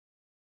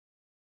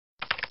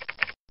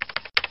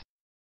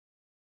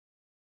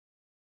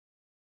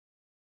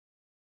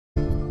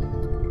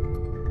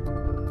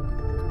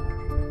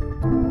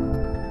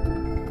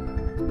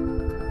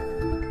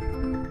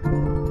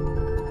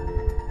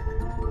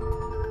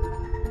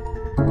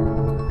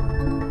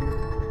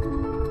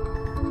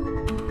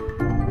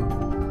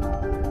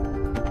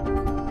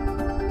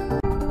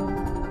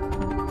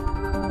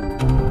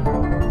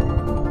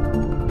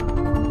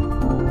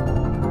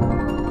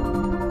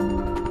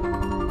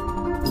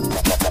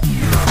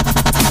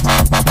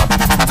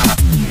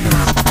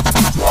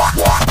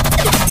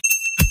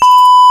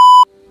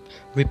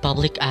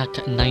Republic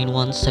Act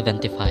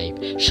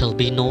 9175 shall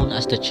be known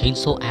as the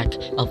Chainsaw Act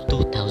of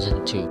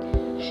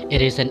 2002.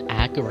 It is an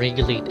act to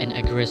regulate an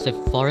aggressive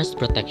forest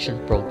protection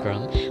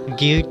program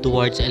geared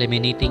towards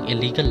eliminating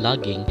illegal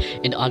logging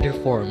and other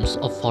forms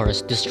of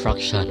forest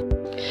destruction.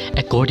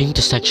 According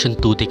to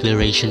Section 2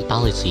 Declaration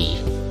Policy,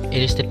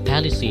 it is the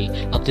policy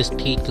of the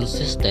state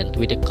consistent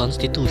with the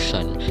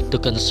Constitution to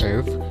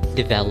conserve,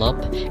 develop,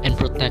 and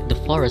protect the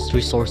forest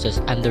resources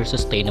under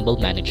sustainable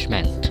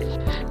management.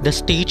 The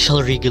state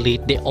shall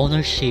regulate the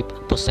ownership,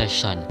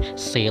 possession,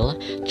 sale,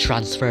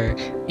 transfer,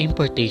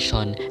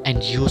 importation,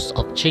 and use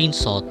of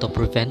chainsaw to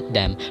prevent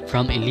them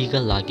from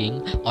illegal logging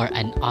or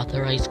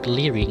unauthorized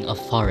clearing of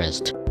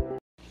forest.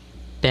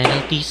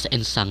 Penalties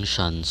and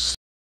sanctions.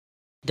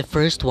 The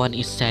first one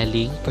is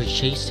selling,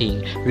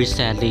 purchasing,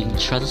 reselling,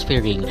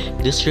 transferring,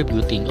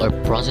 distributing, or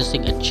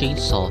processing a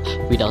chainsaw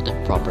without a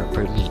proper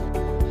permit.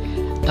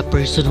 A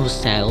person who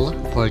sell,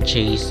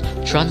 purchase,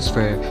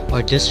 transfer,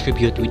 or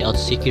distribute without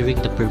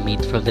securing the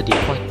permit from the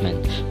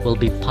department will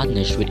be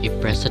punished with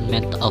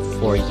imprisonment of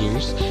 4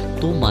 years,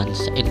 2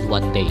 months, and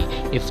 1 day.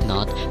 If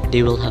not,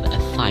 they will have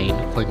a fine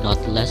for not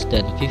less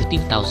than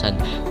 15,000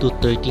 to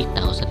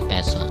 30,000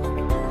 pesos.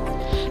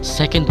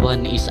 Second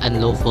one is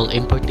unlawful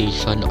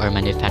importation or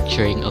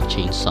manufacturing of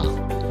chainsaw.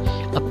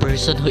 A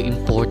person who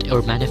import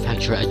or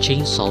manufacture a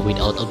chainsaw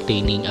without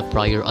obtaining a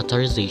prior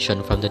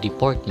authorization from the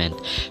department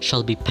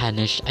shall be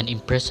punished an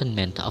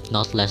imprisonment of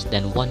not less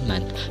than 1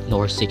 month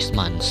nor 6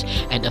 months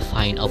and a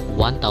fine of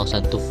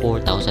 1,000 to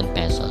 4,000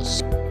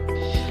 pesos.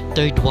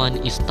 Third one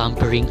is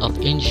tampering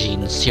of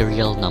engine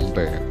serial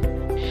number.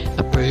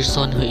 A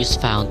person who is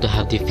found to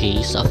have the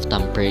face of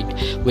tampered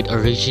with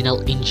original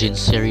engine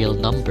serial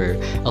number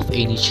of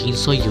any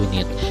chainsaw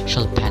unit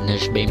shall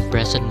punish by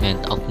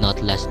imprisonment of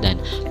not less than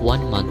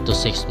 1 month to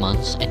 6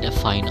 months and a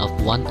fine of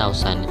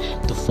 1,000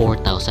 to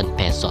 4,000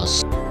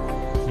 pesos.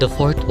 The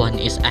fourth one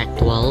is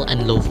actual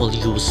and lawful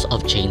use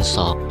of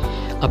chainsaw.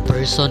 A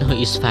person who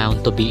is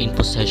found to be in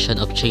possession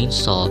of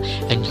chainsaw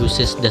and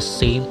uses the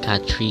same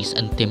cut trees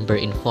and timber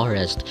in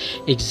forest,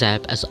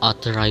 except as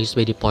authorized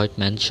by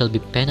department, shall be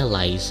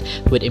penalized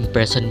with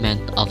imprisonment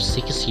of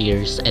 6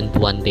 years and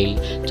 1 day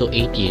to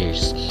 8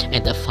 years,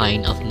 and a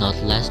fine of not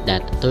less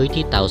than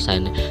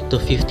 30,000 to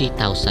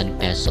 50,000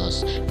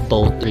 pesos,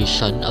 both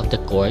decision of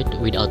the court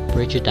without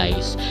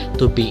prejudice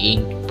to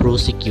being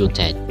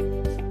prosecuted.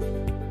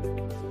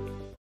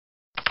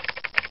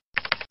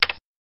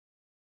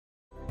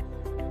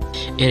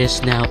 It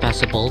is now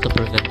possible to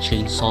prevent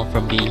chainsaw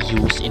from being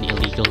used in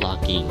illegal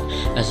logging.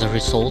 As a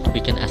result, we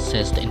can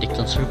assist in the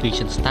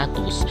conservation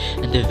status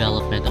and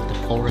development of the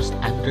forest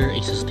under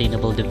a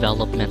sustainable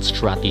development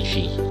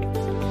strategy.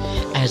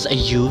 As a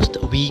youth,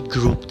 we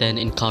group and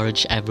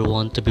encourage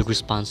everyone to be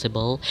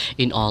responsible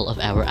in all of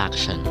our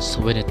actions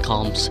when it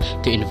comes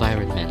to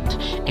environment,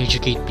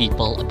 educate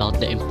people about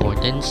the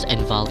importance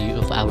and value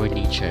of our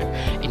nature,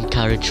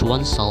 encourage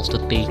oneself to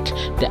take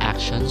the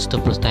actions to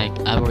protect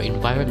our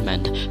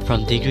environment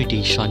from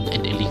degradation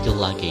and illegal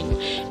logging.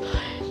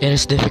 It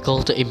is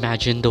difficult to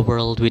imagine the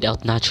world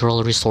without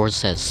natural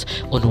resources,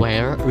 on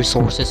where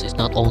resources is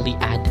not only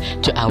add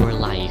to our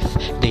life,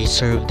 they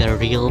serve the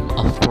realm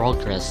of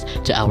progress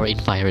to our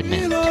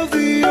environment. We love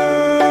the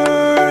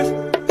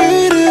earth,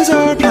 it is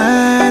our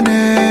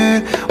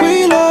planet.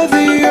 We love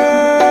the earth.